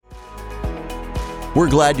We're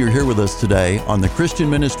glad you're here with us today on the Christian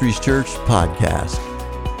Ministries Church podcast.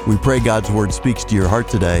 We pray God's Word speaks to your heart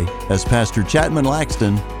today as Pastor Chapman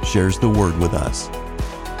Laxton shares the Word with us.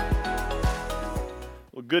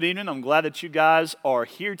 Well, good evening. I'm glad that you guys are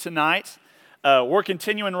here tonight. We're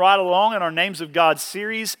continuing right along in our Names of God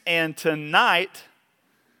series, and tonight,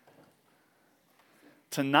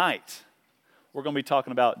 we're going to be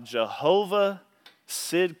talking about Jehovah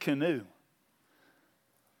Tsidkenu.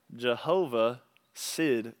 Jehovah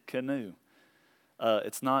Tsidkenu.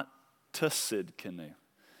 It's not Tsidkenu.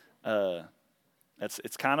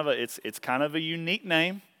 It's kind of a unique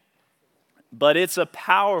name, but it's a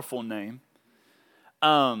powerful name.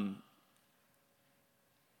 And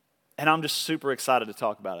I'm just super excited to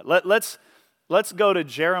talk about it. Let's go to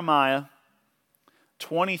Jeremiah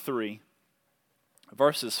 23,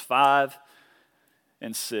 verses 5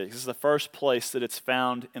 and 6. This is the first place that it's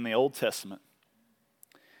found in the Old Testament.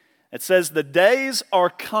 It says, "The days are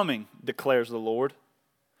coming, declares the Lord,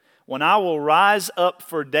 when I will rise up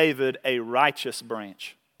for David a righteous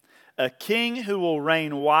branch, a king who will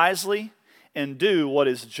reign wisely and do what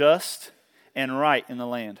is just and right in the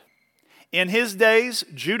land. In his days,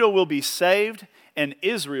 Judah will be saved and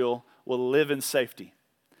Israel will live in safety.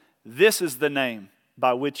 This is the name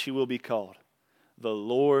by which he will be called, the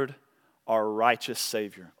Lord our righteous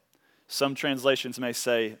Savior." Some translations may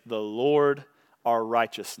say, the Lord our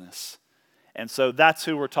righteousness. And so that's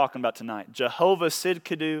who we're talking about tonight. Jehovah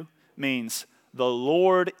Tsidkenu means the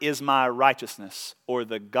Lord is my righteousness, or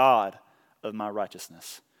the God of my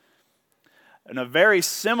righteousness. In a very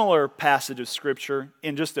similar passage of Scripture,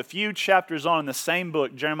 in just a few chapters on in the same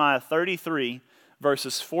book, Jeremiah 33,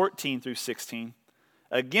 verses 14 through 16,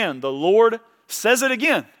 again, the Lord says it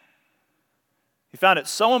again. He found it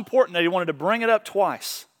so important that he wanted to bring it up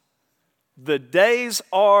twice. "The days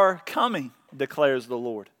are coming, declares the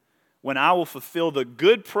Lord, when I will fulfill the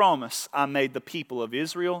good promise I made the people of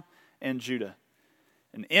Israel and Judah.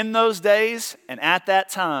 And in those days and at that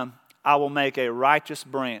time, I will make a righteous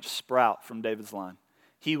branch sprout from David's line.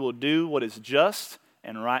 He will do what is just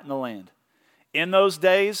and right in the land. In those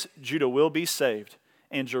days, Judah will be saved,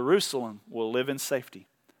 and Jerusalem will live in safety.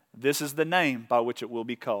 This is the name by which it will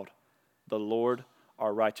be called, the Lord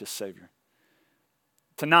our righteous Savior."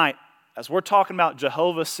 Tonight, as we're talking about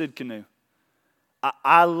Jehovah Tsidkenu,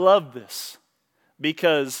 I love this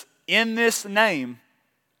because in this name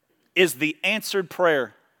is the answered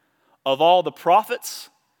prayer of all the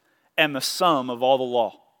prophets and the sum of all the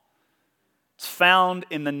law. It's found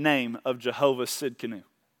in the name of Jehovah Tsidkenu.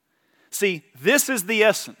 See, this is the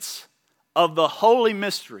essence of the holy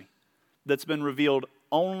mystery that's been revealed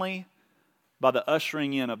only by the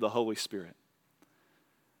ushering in of the Holy Spirit.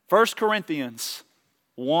 1 Corinthians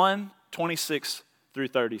 1:26 through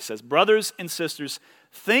 30 says, "Brothers and sisters,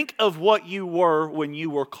 think of what you were when you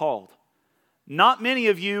were called. Not many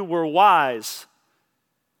of you were wise."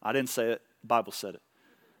 I didn't say it, the Bible said it.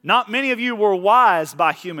 "Not many of you were wise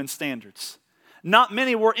by human standards. Not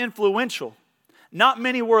many were influential. Not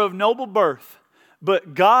many were of noble birth.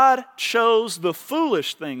 But God chose the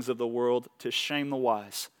foolish things of the world to shame the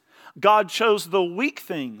wise. God chose the weak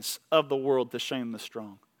things of the world to shame the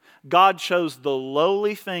strong. God chose the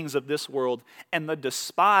lowly things of this world and the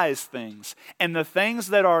despised things and the things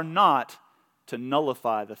that are not to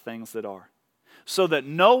nullify the things that are, so that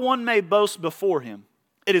no one may boast before him.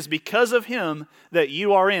 It is because of him that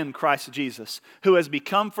you are in Christ Jesus, who has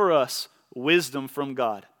become for us wisdom from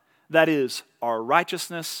God. That is our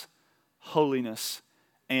righteousness, holiness,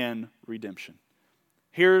 and redemption."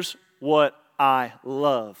 Here's what I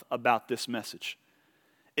love about this message,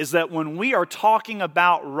 is that when we are talking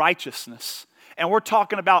about righteousness, and we're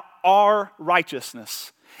talking about our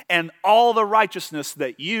righteousness, and all the righteousness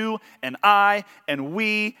that you and I and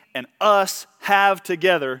we and us have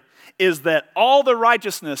together, is that all the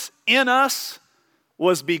righteousness in us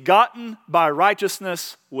was begotten by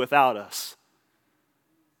righteousness without us.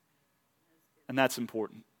 And that's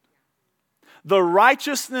important. The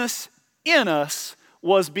righteousness in us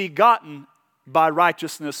was begotten by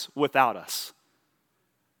righteousness without us.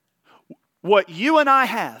 What you and I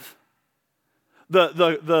have,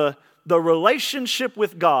 the relationship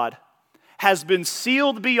with God, has been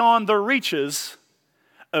sealed beyond the reaches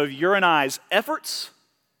of your and I's efforts,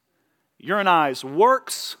 your and I's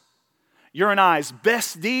works, your and I's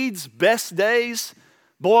best deeds, best days.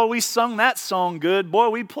 Boy, we sung that song good. Boy,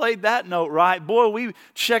 we played that note right. Boy, we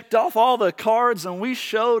checked off all the cards and we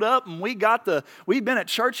showed up and we've been at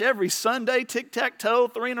church every Sunday, tic-tac-toe,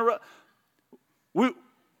 3 in a row.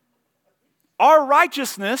 Our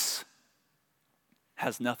righteousness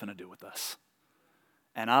has nothing to do with us.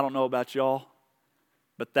 And I don't know about y'all,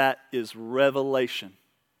 but that is revelation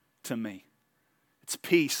to me. It's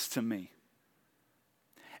peace to me.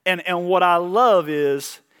 And what I love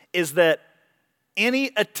is that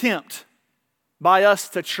any attempt by us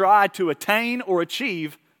to try to attain or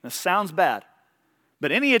achieve, this sounds bad,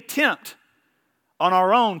 but any attempt on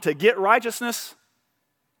our own to get righteousness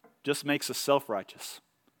just makes us self-righteous.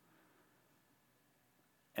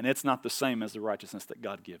 And it's not the same as the righteousness that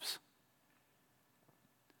God gives.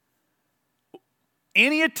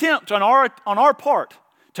 Any attempt on our part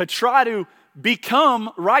to try to become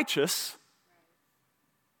righteous,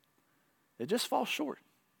 it just falls short.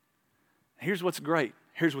 Here's what's great.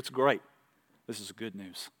 This is good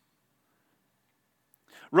news.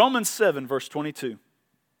 Romans 7, verse 22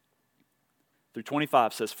 through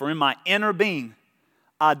 25 says, "For in my inner being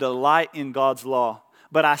I delight in God's law,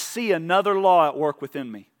 but I see another law at work within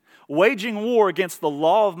me, waging war against the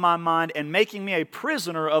law of my mind and making me a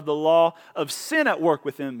prisoner of the law of sin at work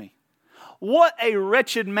within me. What a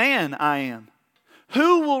wretched man I am!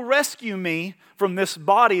 Who will rescue me from this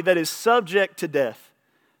body that is subject to death?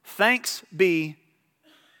 Thanks be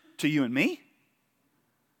to you and me.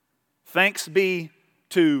 Thanks be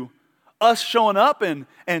to us showing up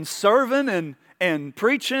and serving and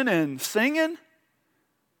preaching and singing.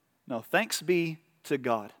 No, thanks be to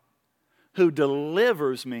God who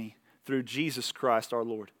delivers me through Jesus Christ our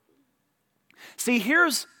Lord." See,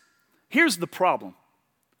 here's the problem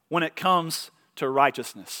when it comes to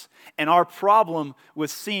righteousness and our problem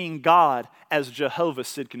with seeing God as Jehovah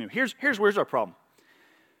Tsidkenu. Here's our problem.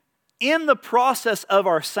 In the process of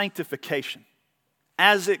our sanctification,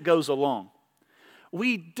 as it goes along,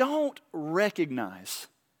 we don't recognize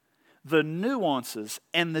the nuances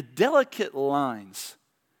and the delicate lines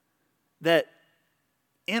that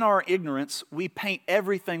in our ignorance we paint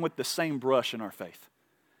everything with the same brush in our faith.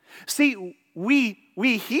 See,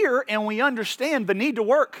 we hear and we understand the need to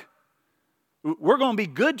work. We're going to be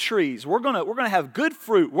good trees. We're going to have good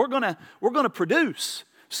fruit. We're going to produce.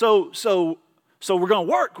 So we're going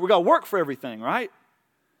to work. We're going to work for everything, right?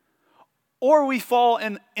 Or we fall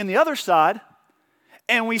in the other side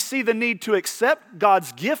and we see the need to accept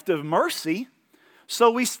God's gift of mercy,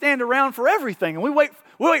 so we stand around for everything and we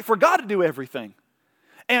wait for God to do everything.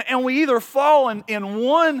 And we either fall in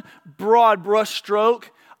one broad brush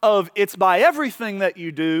stroke of it's by everything that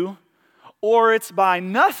you do, or it's by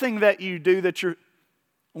nothing that you do that you're,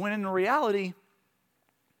 when in reality,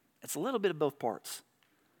 it's a little bit of both parts.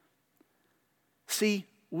 See,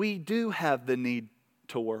 we do have the need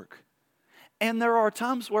to work. And there are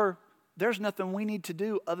times where there's nothing we need to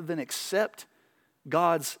do other than accept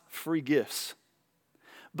God's free gifts.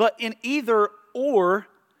 But in either or,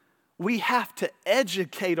 we have to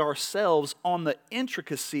educate ourselves on the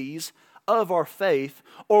intricacies of our faith,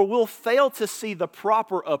 or we'll fail to see the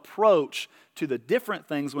proper approach to the different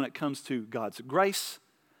things when it comes to God's grace,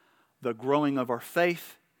 the growing of our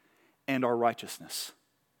faith, and our righteousness.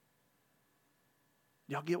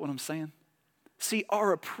 Y'all get what I'm saying? See,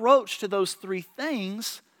 our approach to those three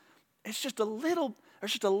things, there's just a little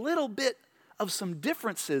bit of some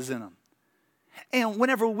differences in them. And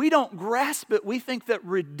whenever we don't grasp it, we think that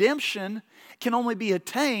redemption can only be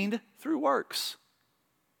attained through works.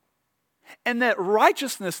 And that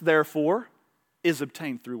righteousness, therefore, is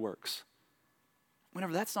obtained through works.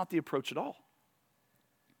 Whenever that's not the approach at all.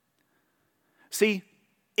 See,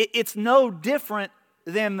 it's no different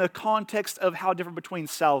than the context of how different between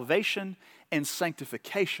salvation and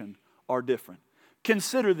sanctification are different.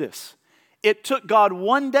 Consider this. It took God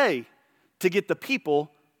one day to get the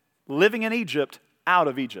people living in Egypt out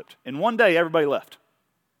of Egypt. In one day, everybody left.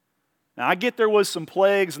 Now, I get there was some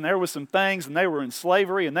plagues and there was some things and they were in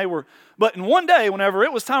slavery but in one day, whenever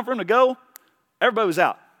it was time for them to go, everybody was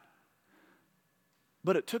out.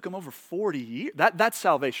 But it took them over 40 years. That's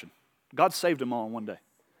salvation. God saved them all in one day.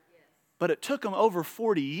 But it took them over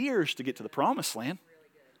 40 years to get to the promised land.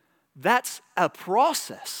 That's a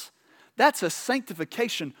process. That's a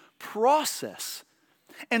sanctification process.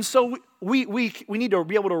 And so we need to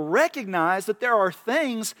be able to recognize that there are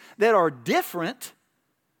things that are different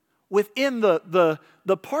within the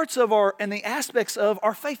parts of our and the aspects of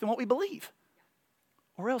our faith and what we believe.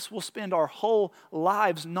 Or else we'll spend our whole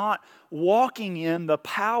lives not walking in the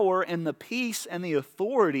power and the peace and the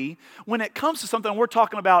authority when it comes to something we're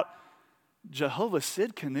talking about. Jehovah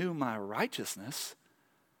Tsidkenu, my righteousness.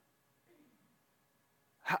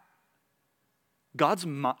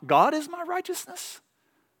 God is my righteousness?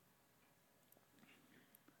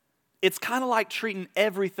 It's kind of like treating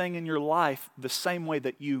everything in your life the same way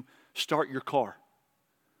that you start your car.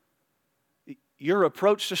 Your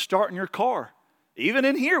approach to starting your car. Even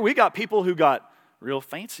in here, we got people who got real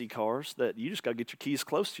fancy cars that you just got to get your keys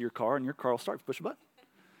close to your car and your car will start if you push a button.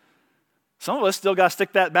 Some of us still got to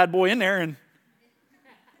stick that bad boy in there and...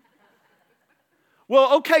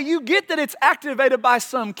 Well, okay, you get that it's activated by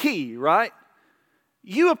some key, right?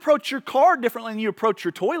 You approach your car differently than you approach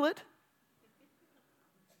your toilet.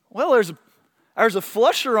 Well, there's a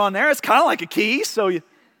flusher on there. It's kind of like a key,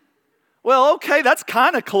 well, okay, that's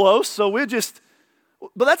kind of close, so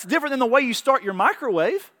but that's different than the way you start your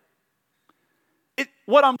microwave.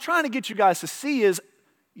 What I'm trying to get you guys to see is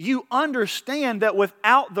you understand that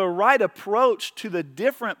without the right approach to the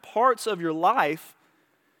different parts of your life,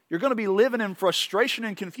 you're going to be living in frustration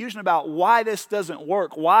and confusion about why this doesn't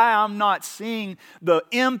work, why I'm not seeing the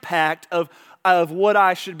impact of what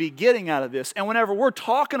I should be getting out of this. And whenever we're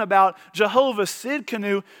talking about Jehovah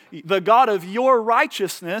Tsidkenu, the God of your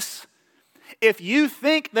righteousness, if you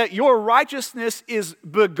think that your righteousness is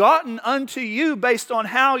begotten unto you based on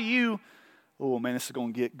how you, oh man, this is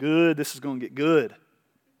going to get good, this is going to get good.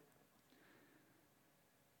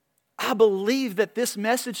 I believe that this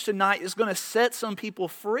message tonight is going to set some people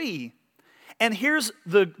free. And here's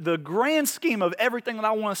the grand scheme of everything that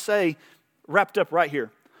I want to say wrapped up right here.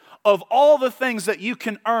 Of all the things that you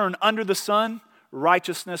can earn under the sun,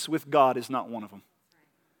 righteousness with God is not one of them.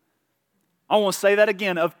 I want to say that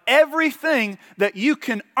again. Of everything that you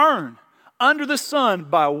can earn under the sun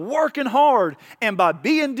by working hard and by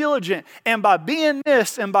being diligent and by being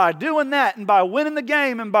this and by doing that and by winning the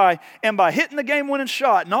game and by hitting the game-winning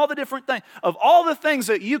shot and all the different things. Of all the things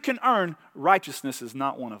that you can earn, righteousness is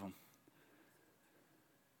not one of them.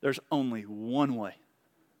 There's only one way.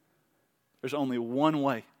 There's only one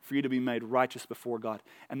way for you to be made righteous before God,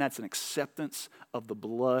 and that's an acceptance of the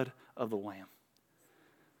blood of the Lamb.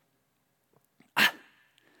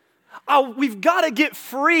 We've got to get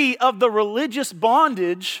free of the religious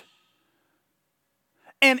bondage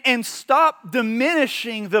and stop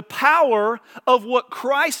diminishing the power of what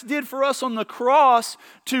Christ did for us on the cross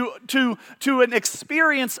to an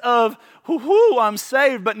experience of, I'm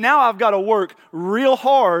saved, but now I've got to work real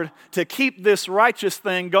hard to keep this righteous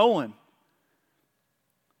thing going.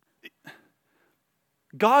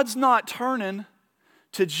 God's not turning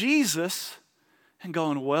to Jesus and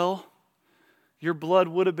going, well, your blood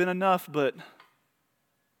would have been enough, but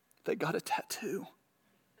they got a tattoo.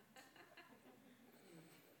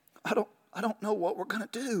 I don't know what we're going to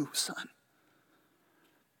do, son.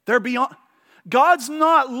 They're beyond. God's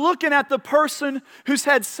not looking at the person who's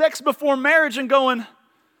had sex before marriage and going,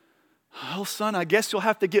 oh, son, I guess you'll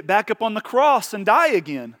have to get back up on the cross and die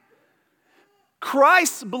again.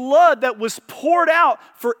 Christ's blood that was poured out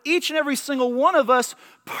for each and every single one of us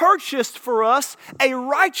purchased for us a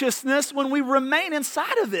righteousness when we remain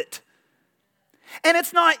inside of it. And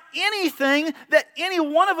it's not anything that any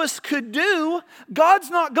one of us could do. God's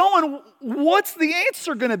not going, what's the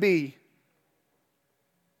answer going to be?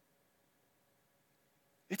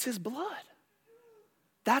 It's His blood.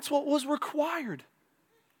 That's what was required.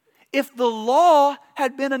 If the law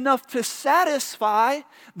had been enough to satisfy,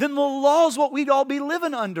 then the law is what we'd all be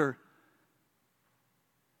living under.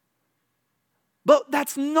 But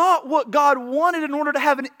that's not what God wanted in order to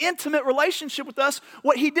have an intimate relationship with us.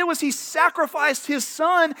 What He did was He sacrificed His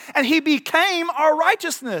Son and He became our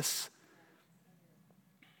righteousness.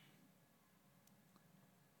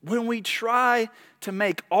 When we try to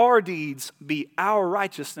make our deeds be our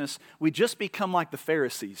righteousness, we just become like the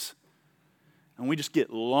Pharisees. And we just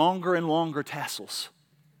get longer and longer tassels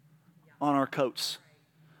on our coats.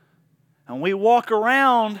 And we walk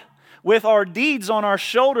around with our deeds on our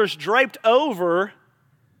shoulders draped over,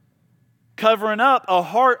 covering up a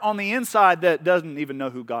heart on the inside that doesn't even know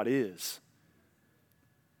who God is.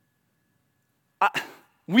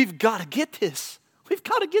 We've got to get this. We've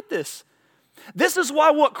got to get this. This is why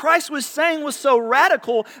what Christ was saying was so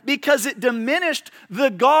radical, because it diminished the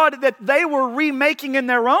God that they were remaking in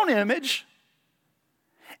their own image.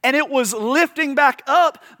 And it was lifting back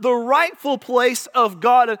up the rightful place of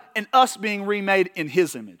God and us being remade in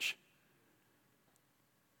His image.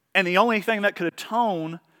 And the only thing that could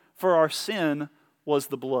atone for our sin was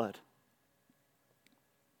the blood.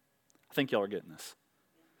 I think y'all are getting this.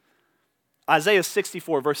 Isaiah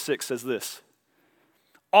 64 verse 6 says this.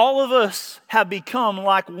 All of us have become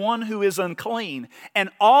like one who is unclean, and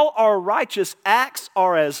all our righteous acts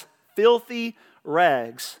are as filthy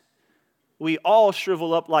rags. We all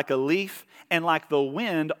shrivel up like a leaf, and like the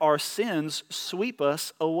wind, our sins sweep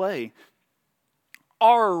us away.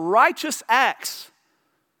 Our righteous acts,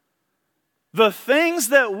 the things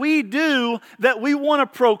that we do that we want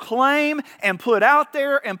to proclaim and put out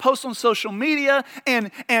there and post on social media and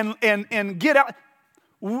get out,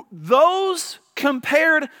 those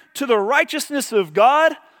compared to the righteousness of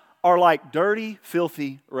God are like dirty,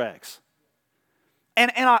 filthy rags.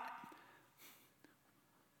 And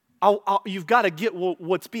you've got to get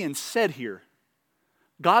what's being said here.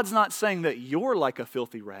 God's not saying that you're like a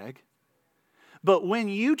filthy rag. But when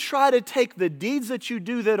you try to take the deeds that you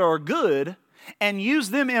do that are good and use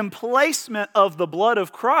them in placement of the blood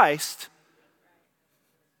of Christ,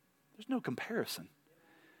 there's no comparison.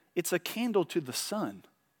 It's a candle to the sun.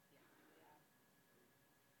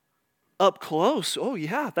 Up close, oh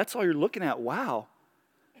yeah, that's all you're looking at, wow.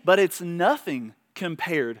 But it's nothing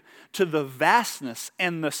compared to the vastness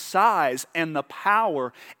and the size and the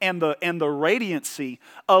power and the radiancy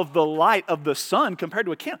of the light of the sun compared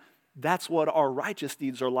to a candle. That's what our righteous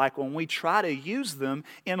deeds are like when we try to use them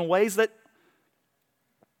in ways that,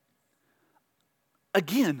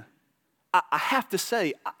 again, I have to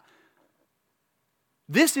say,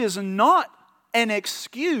 this is not an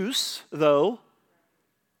excuse, though,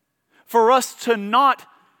 for us to not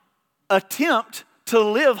attempt to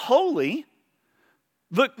live holy.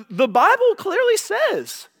 The Bible clearly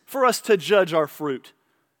says for us to judge our fruit.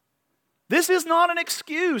 This is not an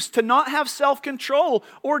excuse to not have self-control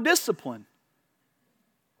or discipline.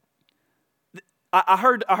 I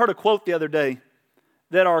heard a quote the other day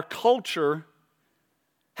that our culture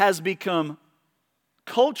has become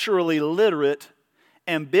culturally literate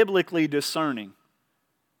and biblically discerning.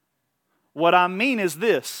 What I mean is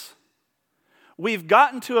this. We've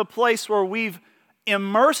gotten to a place where we've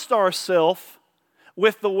immersed ourselves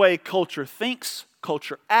with the way culture thinks,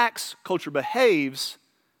 culture acts, culture behaves,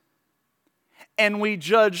 and we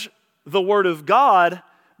judge the Word of God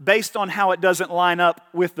based on how it doesn't line up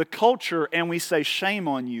with the culture, and we say, shame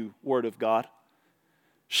on you, Word of God.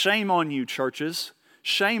 Shame on you, churches.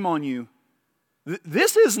 Shame on you.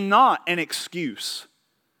 This is not an excuse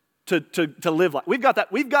to live like. We've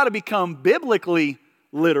got to become biblically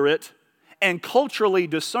literate and culturally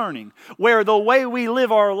discerning, where the way we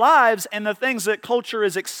live our lives and the things that culture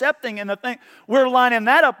is accepting and we're lining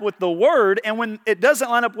that up with the Word, and when it doesn't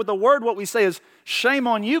line up with the Word, what we say is, shame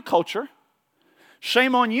on you, culture.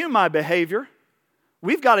 Shame on you, my behavior.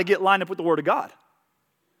 We've got to get lined up with the Word of God.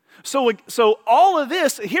 So all of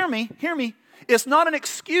this, hear me, it's not an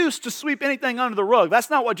excuse to sweep anything under the rug. That's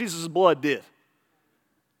not what Jesus' blood did.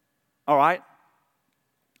 All right?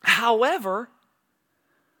 However,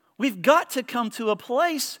 we've got to come to a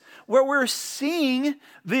place where we're seeing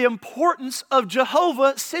the importance of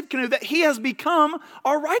Jehovah Tsidkenu, that He has become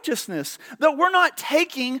our righteousness. That we're not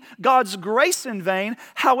taking God's grace in vain.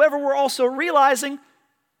 However, we're also realizing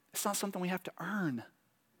it's not something we have to earn.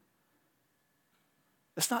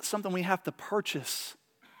 It's not something we have to purchase.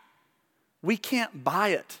 We can't buy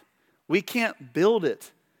it. We can't build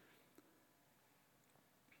it.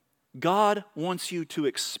 God wants you to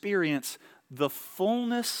experience the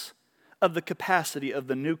fullness of the capacity of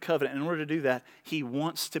the new covenant. In order to do that, He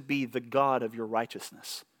wants to be the God of your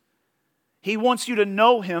righteousness. He wants you to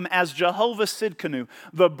know Him as Jehovah Tsidkenu,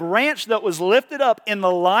 the branch that was lifted up in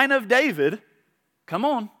the line of David. Come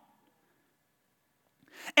on.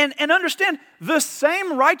 And understand, the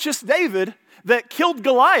same righteous David that killed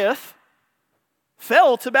Goliath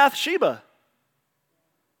fell to Bathsheba.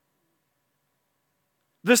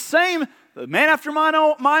 The same, the man after my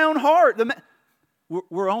own heart.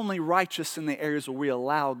 We're only righteous in the areas where we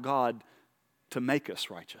allow God to make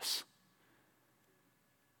us righteous.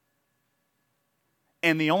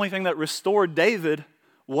 And the only thing that restored David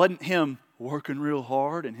wasn't him working real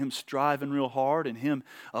hard and him striving real hard and him,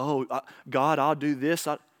 God, I'll do this.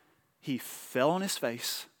 He fell on his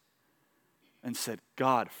face and said,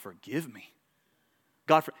 God, forgive me.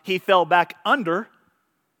 He fell back under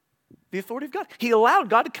the authority of God. He allowed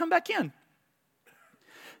God to come back in.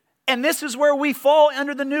 And this is where we fall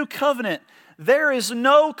under the new covenant. There is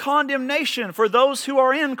no condemnation for those who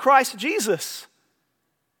are in Christ Jesus.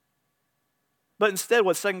 But instead,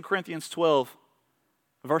 what 2 Corinthians 12,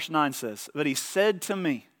 verse 9 says, but He said to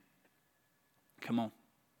me, come on.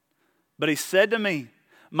 But He said to me,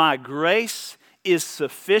 my grace is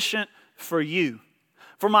sufficient for you,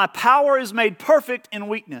 for my power is made perfect in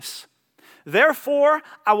weakness. Therefore,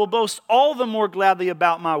 I will boast all the more gladly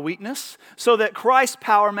about my weakness, so that Christ's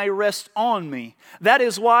power may rest on me. That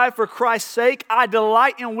is why, for Christ's sake, I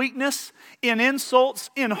delight in weakness, in insults,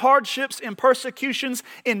 in hardships, in persecutions,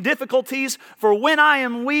 in difficulties. For when I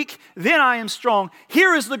am weak, then I am strong.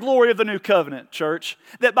 Here is the glory of the new covenant, church,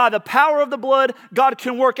 that by the power of the blood, God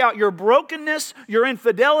can work out your brokenness, your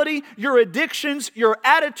infidelity, your addictions, your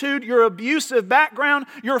attitude, your abusive background,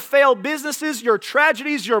 your failed businesses, your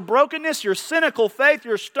tragedies, your brokenness, your your cynical faith,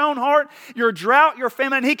 your stone heart, your drought, your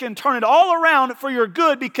famine, and He can turn it all around for your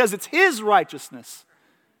good because it's His righteousness,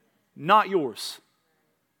 not yours.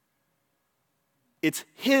 It's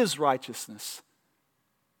His righteousness,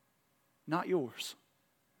 not yours.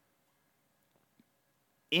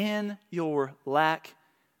 In your lack,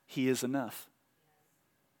 He is enough.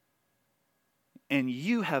 And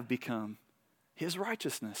you have become His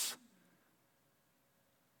righteousness.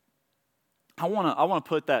 I want to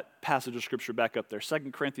put that passage of Scripture back up there.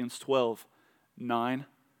 2 Corinthians 12:9.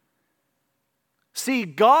 See,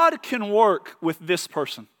 God can work with this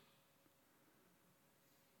person.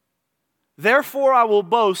 Therefore, I will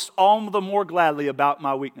boast all the more gladly about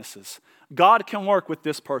my weaknesses. God can work with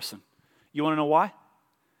this person. You want to know why?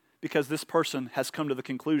 Because this person has come to the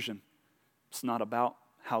conclusion, it's not about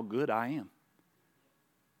how good I am.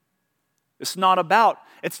 It's not about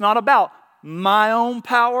my own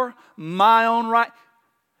power, my own right.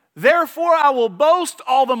 Therefore, I will boast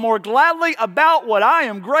all the more gladly about what I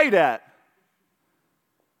am great at.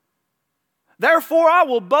 Therefore, I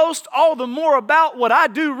will boast all the more about what I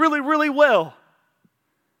do really, really well.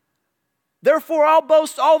 Therefore, I'll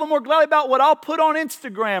boast all the more gladly about what I'll put on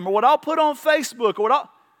Instagram or what I'll put on Facebook or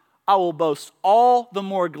I will boast all the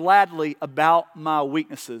more gladly about my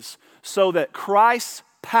weaknesses so that Christ's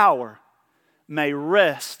power may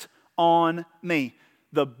rest on me.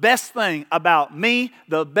 The best thing about me,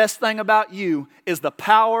 the best thing about you is the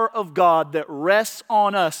power of God that rests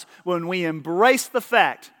on us when we embrace the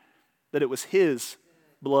fact that it was His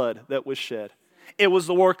blood that was shed. It was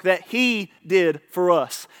the work that He did for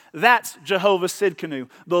us. That's Jehovah Tsidkenu,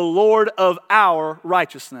 the Lord of our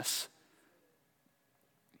righteousness.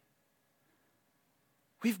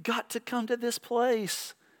 We've got to come to this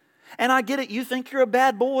place. And I get it, you think you're a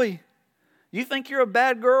bad boy. You think you're a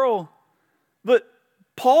bad girl. But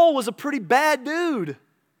Paul was a pretty bad The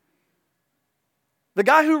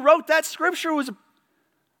guy who wrote that scripture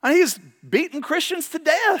he's beating Christians to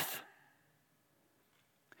death.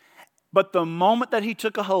 But the moment that he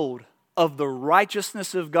took a hold of the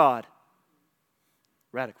righteousness of God,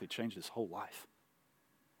 radically changed his whole life.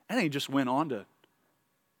 And then he just went on to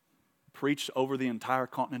preach over the entire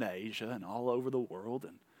continent of Asia and all over the world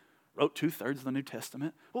and wrote 2/3 of the New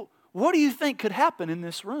Testament. Well, what do you think could happen in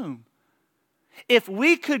this room? If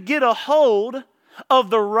we could get a hold of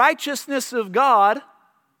the righteousness of God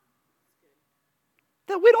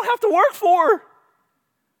that we don't have to work for.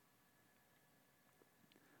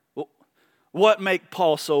 Well, what makes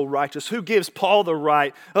Paul so righteous? Who gives Paul the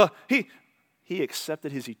right? He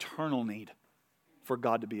accepted his eternal need for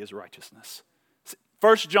God to be his righteousness.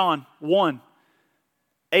 1 John 1,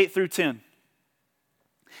 8 through 10.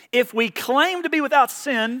 If we claim to be without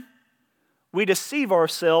sin, we deceive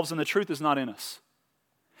ourselves and the truth is not in us.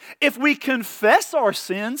 If we confess our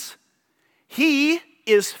sins, He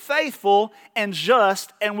is faithful and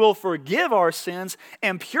just and will forgive our sins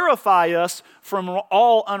and purify us from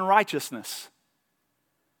all unrighteousness.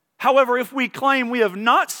 However, if we claim we have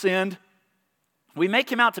not sinned, we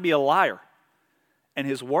make Him out to be a liar, and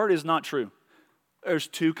His word is not true. There's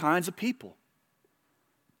two kinds of people.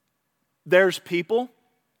 There's people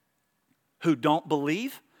who don't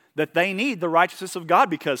believe that they need the righteousness of God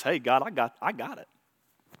because, hey, God, I got it.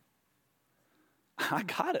 I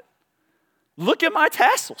got it. Look at my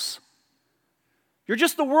tassels. You're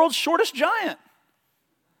just the world's shortest giant.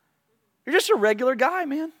 You're just a regular guy,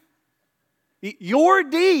 man. Your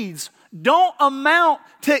deeds don't amount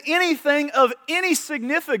to anything of any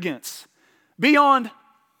significance beyond,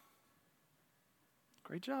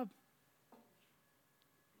 great job.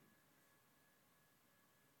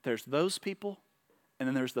 There's those people, and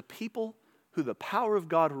then there's the people who the power of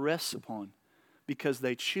God rests upon because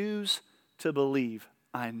they choose to believe,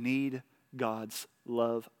 I need God's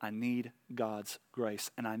love, I need God's grace,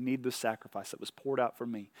 and I need the sacrifice that was poured out for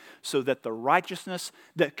me so that the righteousness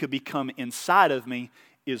that could become inside of me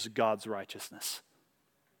is God's righteousness.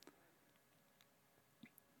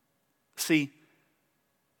 See,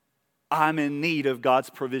 I'm in need of God's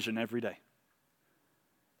provision every day.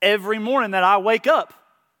 Every morning that I wake up,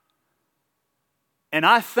 and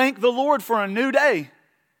I thank the Lord for a new day.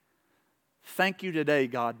 Thank you today,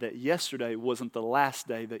 God, that yesterday wasn't the last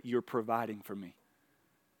day that you're providing for me.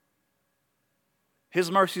 His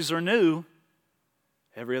mercies are new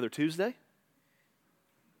every other Tuesday.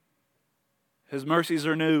 His mercies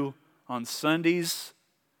are new on Sundays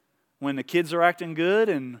when the kids are acting good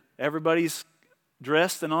and everybody's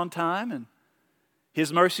dressed and on time. And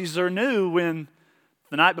His mercies are new when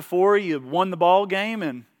the night before you won the ball game,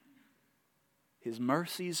 and His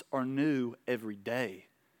mercies are new every day.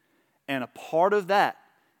 And a part of that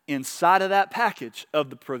inside of that package of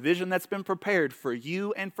the provision that's been prepared for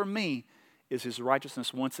you and for me is his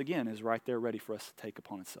righteousness once again is right there ready for us to take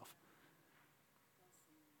upon itself.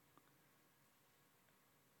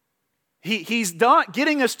 He's done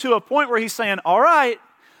getting us to a point where he's saying, all right,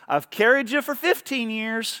 I've carried you for 15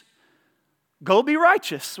 years. Go be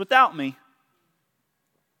righteous without me.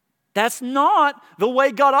 That's not the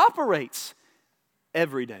way God operates.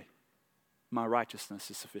 Every day, my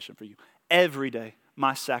righteousness is sufficient for you. Every day,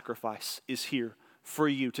 my sacrifice is here for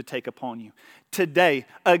you to take upon you. Today,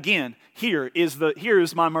 again, here is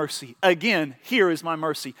my mercy. Again, here is my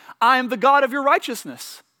mercy. I am the God of your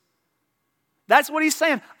righteousness. That's what he's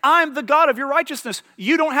saying. I'm the God of your righteousness.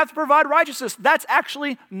 You don't have to provide righteousness. That's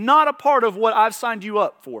actually not a part of what I've signed you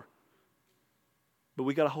up for. But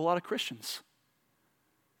we got a whole lot of Christians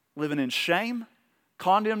living in shame,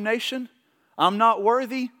 condemnation. I'm not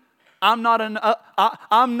worthy. I'm not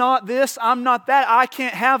I'm not this. I'm not that. I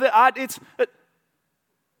can't have it.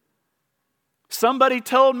 Somebody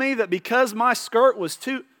told me that because my skirt was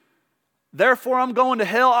too, therefore I'm going to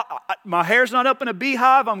hell. My hair's not up in a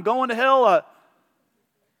beehive. I'm going to hell.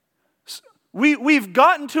 We've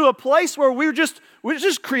gotten to a place where we just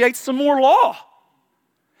create some more law.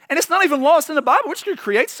 And it's not even law that's in the Bible. We're just going to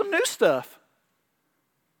create some new stuff.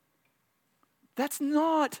 That's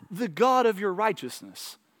not the God of your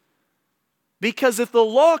righteousness. Because if the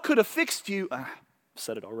law could have fixed you, I've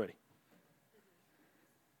said it already.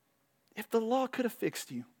 If the law could have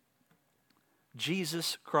fixed you,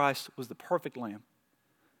 Jesus Christ was the perfect lamb.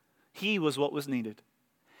 He was what was needed.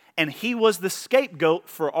 And he was the scapegoat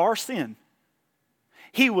for our sin.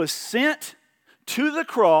 He was sent to the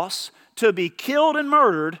cross to be killed and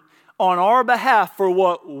murdered on our behalf for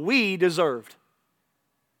what we deserved.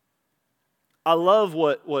 I love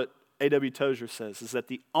what A.W. Tozer says, is that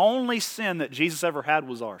the only sin that Jesus ever had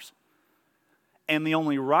was ours. And the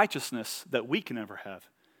only righteousness that we can ever have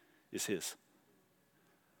is his.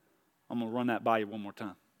 I'm going to run that by you one more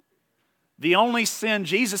time. The only sin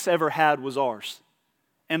Jesus ever had was ours.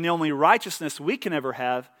 And the only righteousness we can ever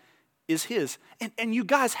have is his. And you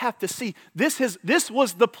guys have to see, this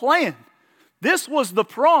was the plan. This was the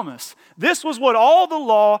promise. This was what all the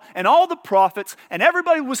law and all the prophets and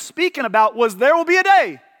everybody was speaking about was there will be a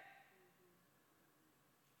day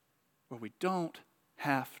where we don't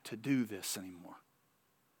have to do this anymore.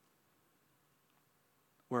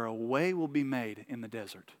 Where a way will be made in the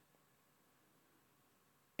desert.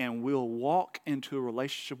 And we'll walk into a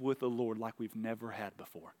relationship with the Lord like we've never had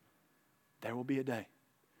before. There will be a day.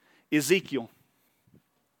 Ezekiel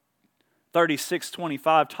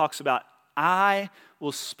 36:25 talks about, I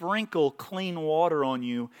will sprinkle clean water on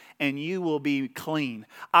you and you will be clean.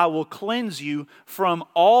 I will cleanse you from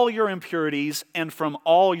all your impurities and from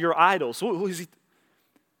all your idols.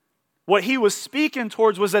 What he was speaking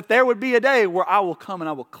towards was that there would be a day where I will come and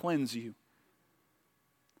I will cleanse you.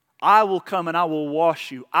 I will come and I will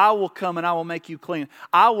wash you. I will come and I will make you clean.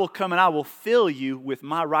 I will come and I will fill you with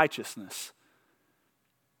my righteousness.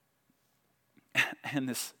 And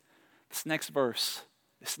this next verse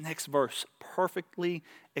perfectly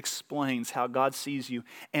explains how God sees you.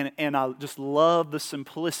 And I just love the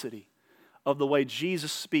simplicity of the way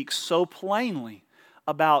Jesus speaks so plainly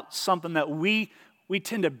about something that we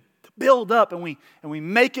tend to build up and we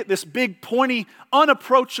make it this big, pointy,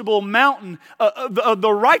 unapproachable mountain of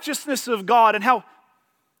the righteousness of God. And how,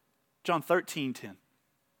 John 13:10.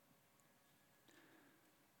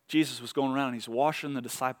 Jesus was going around and he's washing the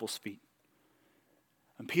disciples' feet.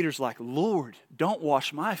 And Peter's like, Lord, don't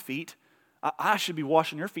wash my feet. I should be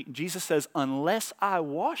washing your feet. And Jesus says, unless I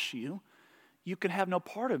wash you, you can have no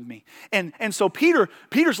part of me. And so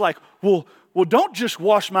Peter's like, well, don't just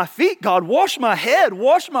wash my feet, God. Wash my head,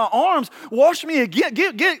 wash my arms, wash me again,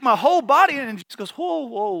 get my whole body. And Jesus goes,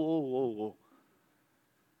 whoa.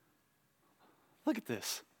 Look at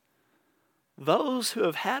this. Those who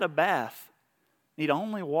have had a bath need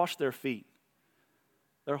only wash their feet.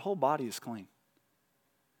 Their whole body is clean.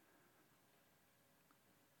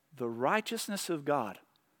 The righteousness of God,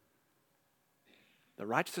 the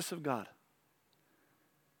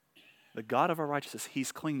God of our righteousness,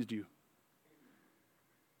 he's cleansed you.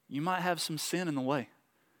 You might have some sin in the way.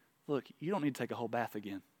 Look, you don't need to take a whole bath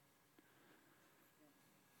again.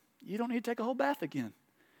 You don't need to take a whole bath again.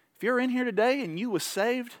 If you're in here today and you was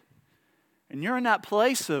saved and you're in that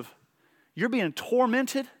place of you're being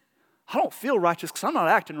tormented, I don't feel righteous because I'm not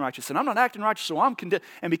acting righteous, and I'm not acting righteous, so I'm condemned.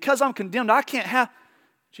 And because I'm condemned, I can't have.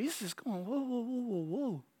 Jesus is going,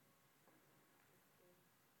 whoa.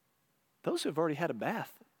 Those who have already had a bath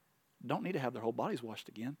don't need to have their whole bodies washed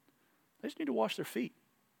again. They just need to wash their feet.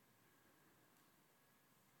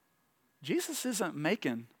 Jesus isn't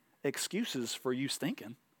making excuses for you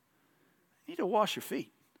stinking. You need to wash your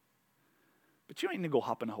feet. But you don't need to go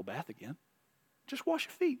hop in a whole bath again. Just wash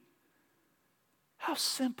your feet. How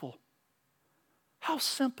simple. How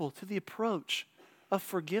simple to the approach of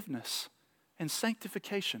forgiveness and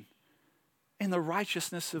sanctification and the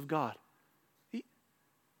righteousness of God.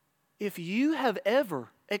 If you have ever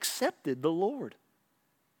accepted the Lord,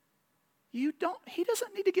 He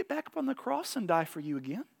doesn't need to get back up on the cross and die for you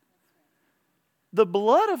again. The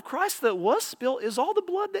blood of Christ that was spilled is all the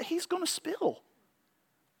blood that He's going to spill.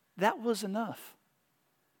 That was enough.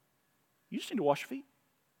 You just need to wash your feet.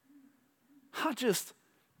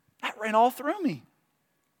 That ran all through me.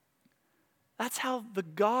 That's how the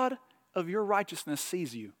God of your righteousness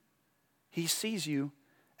sees you. He sees you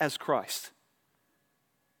as Christ.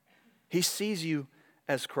 He sees you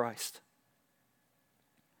as Christ.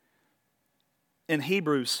 In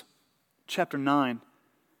Hebrews chapter 9,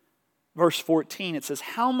 verse 14, it says,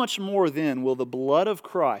 "How much more then will the blood of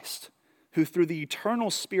Christ, who through the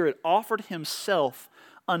eternal Spirit offered Himself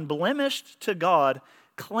unblemished to God,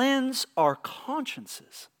 cleanse our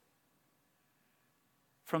consciences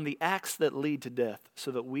from the acts that lead to death,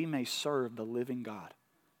 so that we may serve the living God."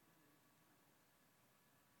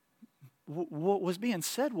 What was being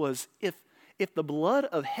said was, if the blood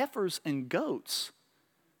of heifers and goats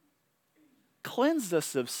cleansed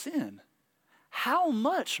us of sin, how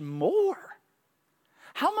much more?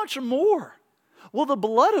 How much more will the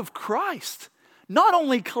blood of Christ not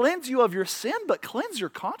only cleanse you of your sin, but cleanse your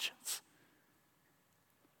conscience?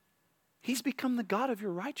 He's become the God of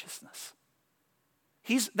your righteousness.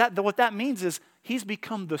 What that means is He's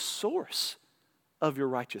become the source of your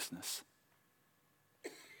righteousness.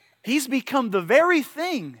 He's become the very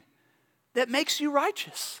thing that makes you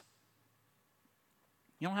righteous.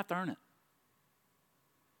 You don't have to earn it.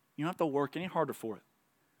 You don't have to work any harder for it.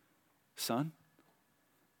 Son,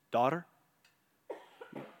 daughter,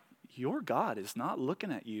 your God is not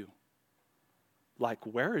looking at you like,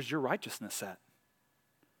 where is your righteousness at?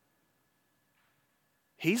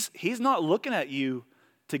 He's not looking at you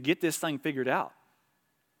to get this thing figured out.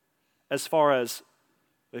 As far as,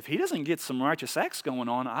 if he doesn't get some righteous acts going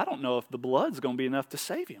on, I don't know if the blood's going to be enough to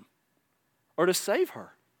save him or to save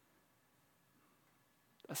her.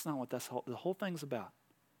 That's not what the whole thing's about.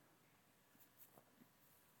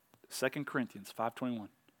 2 Corinthians 5:21.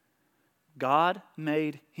 God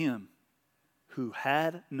made Him who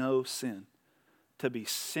had no sin to be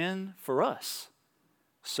sin for us,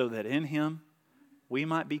 so that in Him we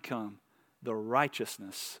might become the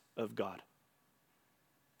righteousness of God.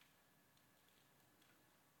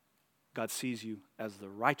 God sees you as the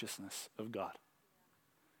righteousness of God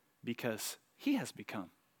because He has become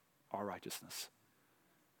our righteousness.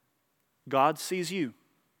 God sees you.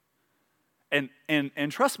 And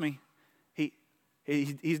trust me,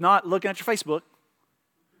 he's not looking at your Facebook.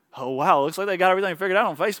 Oh, wow, looks like they got everything figured out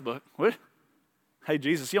on Facebook. What? Hey,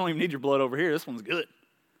 Jesus, you don't even need your blood over here. This one's good.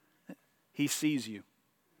 He sees you.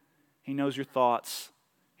 He knows your thoughts.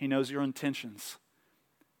 He knows your intentions.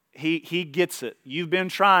 He gets it. You've been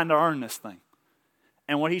trying to earn this thing.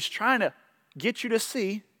 And what He's trying to get you to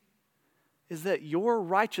see is that your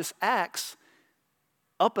righteous acts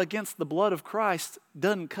up against the blood of Christ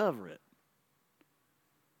doesn't cover it.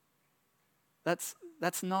 That's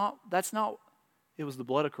not, it was the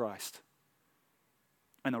blood of Christ.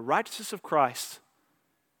 And the righteousness of Christ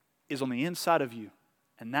is on the inside of you.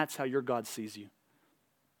 And that's how your God sees you.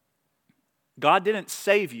 God didn't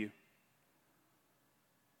save you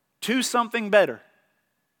to something better,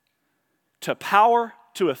 to power,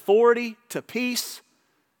 to authority, to peace,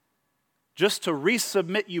 just to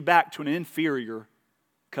resubmit you back to an inferior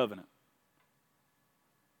covenant.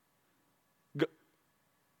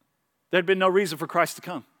 There'd been no reason for Christ to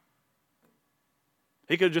come.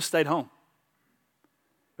 He could have just stayed home.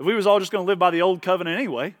 If we was all just going to live by the old covenant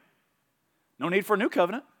anyway, no need for a new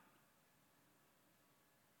covenant.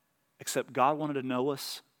 Except God wanted to know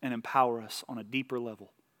us and empower us on a deeper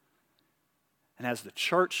level. And as the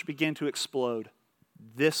church began to explode,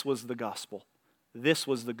 this was the gospel. This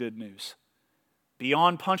was the good news.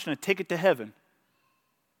 Beyond punching a ticket to heaven,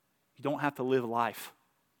 you don't have to live life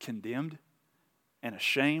condemned and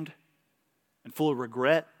ashamed and full of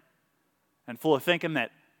regret and full of thinking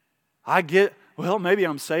that maybe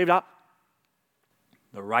I'm saved.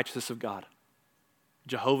 The righteousness of God.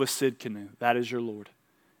 Jehovah Tsidkenu, that is your Lord.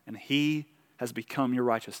 And He has become your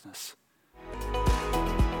righteousness.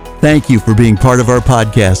 Thank you for being part of our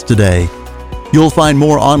podcast today. You'll find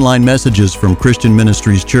more online messages from Christian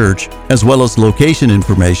Ministries Church, as well as location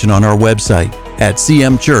information on our website at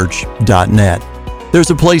cmchurch.net.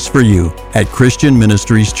 There's a place for you at Christian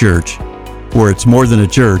Ministries Church. where it's more than a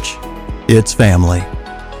church, it's family.